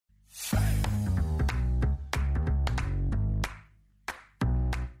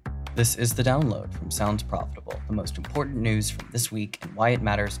This is The Download from Sounds Profitable, the most important news from this week and why it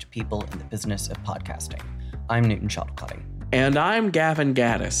matters to people in the business of podcasting. I'm Newton Shuttlecutting. And I'm Gavin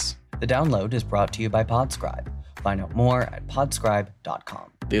Gaddis. The Download is brought to you by Podscribe. Find out more at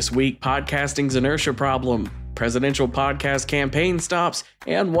podscribe.com. This week, podcasting's inertia problem, presidential podcast campaign stops,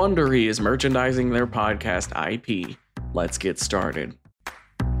 and Wondery is merchandising their podcast IP. Let's get started.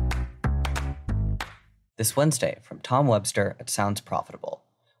 This Wednesday from Tom Webster at Sounds Profitable.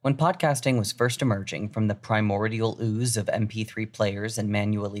 When podcasting was first emerging from the primordial ooze of MP3 players and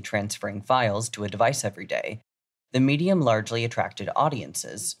manually transferring files to a device every day, the medium largely attracted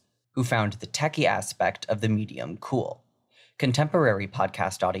audiences who found the techie aspect of the medium cool. Contemporary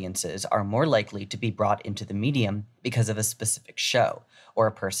podcast audiences are more likely to be brought into the medium because of a specific show or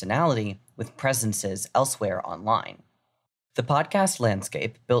a personality with presences elsewhere online. The podcast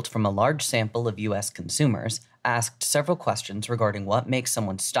landscape, built from a large sample of U.S. consumers, asked several questions regarding what makes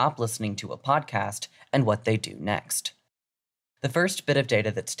someone stop listening to a podcast and what they do next. The first bit of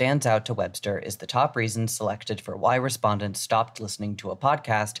data that stands out to Webster is the top reasons selected for why respondents stopped listening to a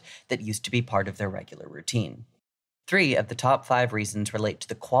podcast that used to be part of their regular routine. 3 of the top 5 reasons relate to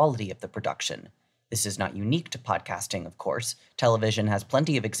the quality of the production. This is not unique to podcasting, of course. Television has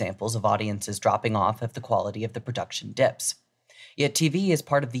plenty of examples of audiences dropping off if the quality of the production dips. Yet TV is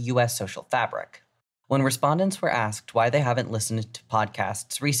part of the U.S. social fabric. When respondents were asked why they haven't listened to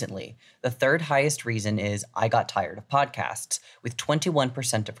podcasts recently, the third highest reason is I got tired of podcasts, with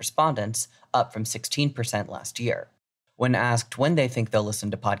 21% of respondents, up from 16% last year. When asked when they think they'll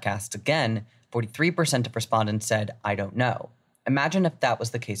listen to podcasts again, 43% of respondents said, I don't know. Imagine if that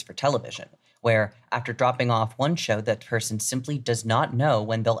was the case for television, where, after dropping off one show, that person simply does not know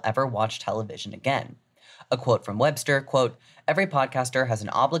when they'll ever watch television again. A quote from Webster, quote, every podcaster has an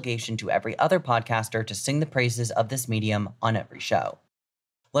obligation to every other podcaster to sing the praises of this medium on every show.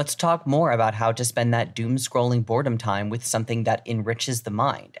 Let's talk more about how to spend that doom-scrolling boredom time with something that enriches the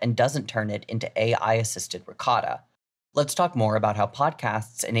mind and doesn't turn it into AI-assisted ricotta. Let's talk more about how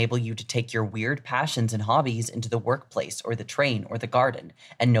podcasts enable you to take your weird passions and hobbies into the workplace or the train or the garden,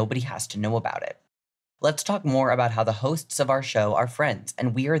 and nobody has to know about it. Let's talk more about how the hosts of our show are friends,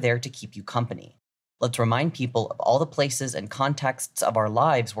 and we are there to keep you company. Let's remind people of all the places and contexts of our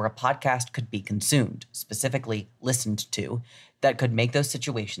lives where a podcast could be consumed, specifically listened to, that could make those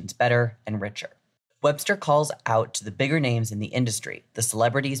situations better and richer. Webster calls out to the bigger names in the industry, the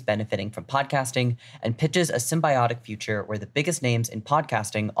celebrities benefiting from podcasting, and pitches a symbiotic future where the biggest names in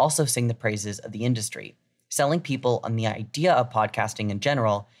podcasting also sing the praises of the industry, selling people on the idea of podcasting in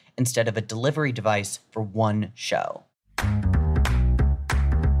general instead of a delivery device for one show.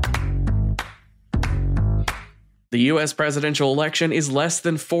 The U.S. presidential election is less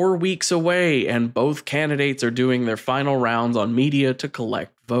than 4 weeks away, and both candidates are doing their final rounds on media to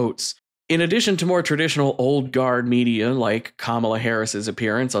collect votes. In addition to more traditional old guard media like Kamala Harris's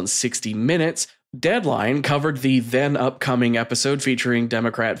appearance on 60 Minutes, Deadline covered the then upcoming episode featuring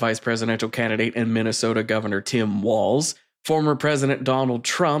Democrat vice presidential candidate and Minnesota Governor Tim Walz. Former President Donald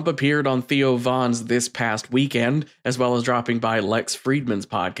Trump appeared on Theo Von's This Past Weekend, as well as dropping by Lex Friedman's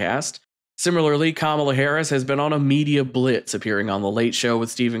podcast. Similarly, Kamala Harris has been on a media blitz, appearing on The Late Show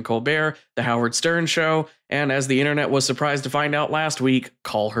with Stephen Colbert, The Howard Stern Show, and as the internet was surprised to find out last week,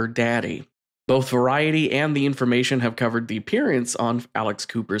 Call Her Daddy. Both Variety and The Information have covered the appearance on Alex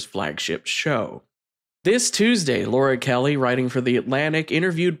Cooper's flagship show. This Tuesday, Laura Kelly, writing for The Atlantic,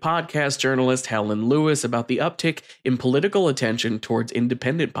 interviewed podcast journalist Helen Lewis about the uptick in political attention towards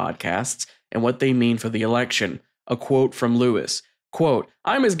independent podcasts and what they mean for the election. A quote from Lewis. Quote,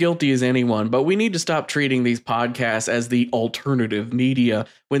 I'm as guilty as anyone, but we need to stop treating these podcasts as the alternative media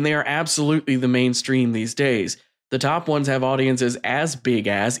when they are absolutely the mainstream these days. The top ones have audiences as big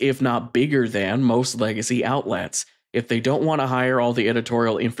as, if not bigger than, most legacy outlets. If they don't want to hire all the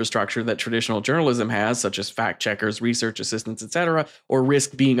editorial infrastructure that traditional journalism has, such as fact checkers, research assistants, etc., or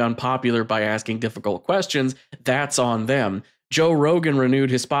risk being unpopular by asking difficult questions, that's on them. Joe Rogan renewed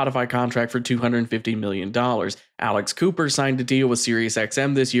his Spotify contract for $250 million. Alex Cooper signed a deal with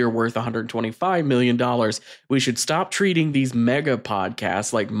SiriusXM this year worth $125 million. We should stop treating these mega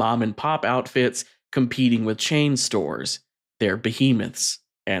podcasts like mom and pop outfits competing with chain stores. They're behemoths.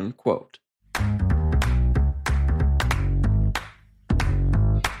 End quote.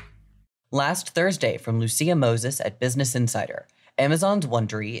 Last Thursday from Lucia Moses at Business Insider. Amazon's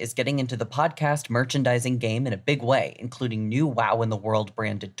Wondery is getting into the podcast merchandising game in a big way, including new Wow in the World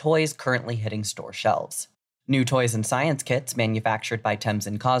branded toys currently hitting store shelves. New toys and science kits manufactured by Thames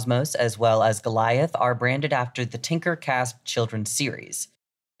and Cosmos, as well as Goliath, are branded after the Tinkercast children's series.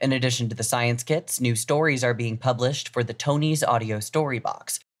 In addition to the science kits, new stories are being published for the Tony's Audio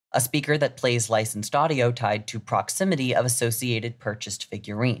Storybox, a speaker that plays licensed audio tied to proximity of associated purchased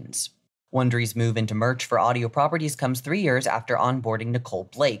figurines. Wondery's move into merch for audio properties comes 3 years after onboarding Nicole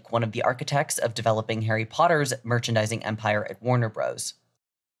Blake, one of the architects of developing Harry Potter's merchandising empire at Warner Bros.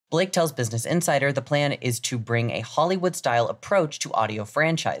 Blake tells Business Insider the plan is to bring a Hollywood-style approach to audio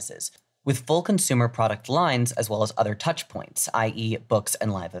franchises, with full consumer product lines as well as other touchpoints, i.e. books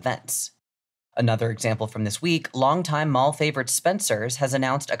and live events. Another example from this week, longtime mall favorite Spencer's has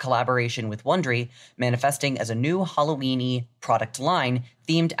announced a collaboration with Wondery, manifesting as a new Halloween-y product line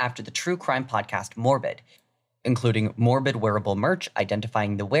themed after the true crime podcast Morbid, including morbid wearable merch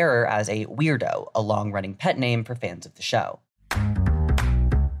identifying the wearer as a weirdo, a long-running pet name for fans of the show.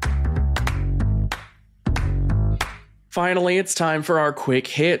 Finally, it's time for our quick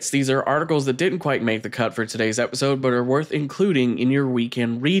hits. These are articles that didn't quite make the cut for today's episode, but are worth including in your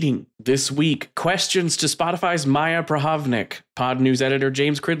weekend reading. This week, questions to Spotify's Maya Prahovnik. Pod News editor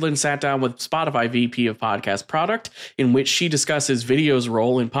James Cridlin sat down with Spotify VP of Podcast Product, in which she discusses video's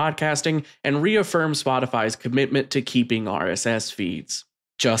role in podcasting and reaffirms Spotify's commitment to keeping RSS feeds.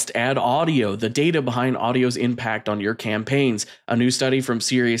 Just Add Audio, the data behind audio's impact on your campaigns. A new study from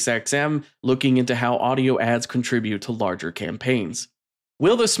SiriusXM looking into how audio ads contribute to larger campaigns.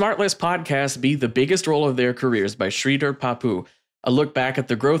 Will the Smartless podcast be the biggest role of their careers by Sridhar Papu? A look back at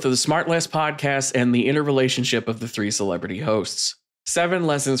the growth of the Smartless podcast and the interrelationship of the 3 celebrity hosts. 7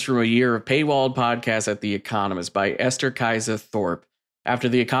 lessons from a year of paywalled podcasts at The Economist by Esther Kaiser Thorpe. After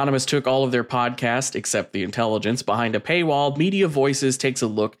The Economist took all of their podcasts, except the intelligence, behind a paywall, Media Voices takes a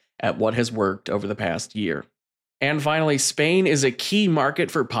look at what has worked over the past year. And finally, Spain is a key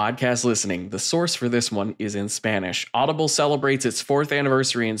market for podcast listening. The source for this one is in Spanish. Audible celebrates its 4th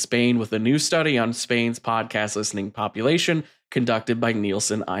anniversary in Spain with a new study on Spain's podcast listening population conducted by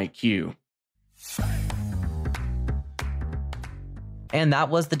Nielsen IQ. And that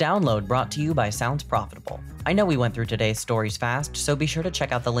was The Download, brought to you by Sounds Profitable. I know we went through today's stories fast, so be sure to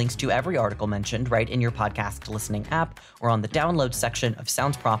check out the links to every article mentioned right in your podcast listening app or on the download section of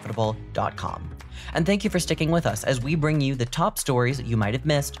soundsprofitable.com. And thank you for sticking with us as we bring you the top stories you might have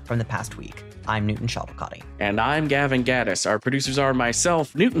missed from the past week. I'm Newton Shabalkati. And I'm Gavin Gaddis. Our producers are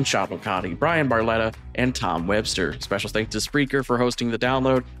myself, Newton Shabalkati, Brian Barletta, and Tom Webster. Special thanks to Spreaker for hosting The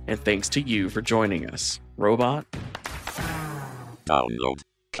Download, and thanks to you for joining us. Robot? Download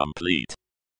complete.